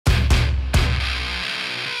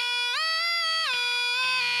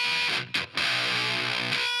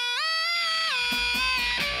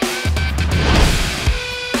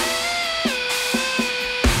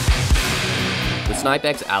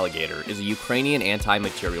Snipex Alligator is a Ukrainian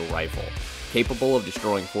anti-materiel rifle, capable of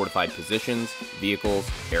destroying fortified positions, vehicles,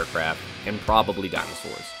 aircraft, and probably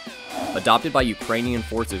dinosaurs. Adopted by Ukrainian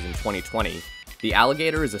forces in 2020, the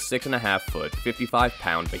Alligator is a 6.5-foot,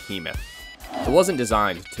 55-pound behemoth. It wasn't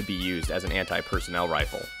designed to be used as an anti-personnel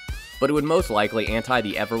rifle, but it would most likely anti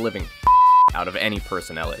the ever-living out of any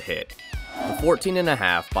personnel it hit. The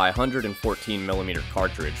 14.5 by 114mm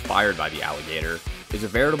cartridge fired by the Alligator is a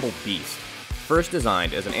veritable beast, first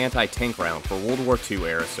designed as an anti-tank round for World War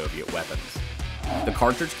II-era Soviet weapons. The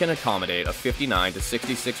cartridge can accommodate a 59 to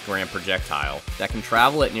 66 gram projectile that can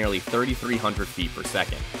travel at nearly 3,300 feet per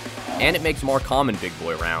second, and it makes more common big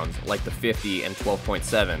boy rounds, like the 50 and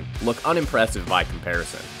 12.7, look unimpressive by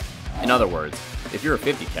comparison. In other words, if you're a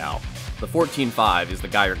 50 cal, the 14.5 is the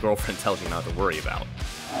guy your girlfriend tells you not to worry about.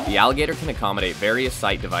 The Alligator can accommodate various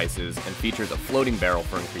sight devices and features a floating barrel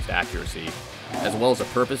for increased accuracy, as well as a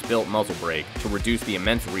purpose-built muzzle brake to reduce the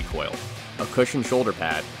immense recoil, a cushioned shoulder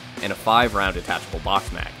pad, and a 5-round detachable box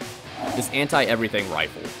mag. This anti-everything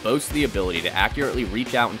rifle boasts the ability to accurately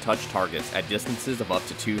reach out and touch targets at distances of up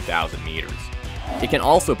to 2,000 meters. It can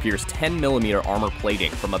also pierce 10mm armor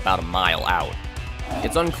plating from about a mile out.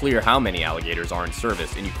 It's unclear how many Alligators are in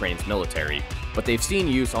service in Ukraine's military, but they've seen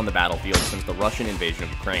use on the battlefield since the Russian invasion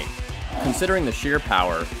of Ukraine. Considering the sheer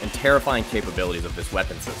power and terrifying capabilities of this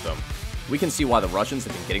weapon system, we can see why the Russians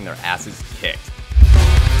have been getting their asses kicked.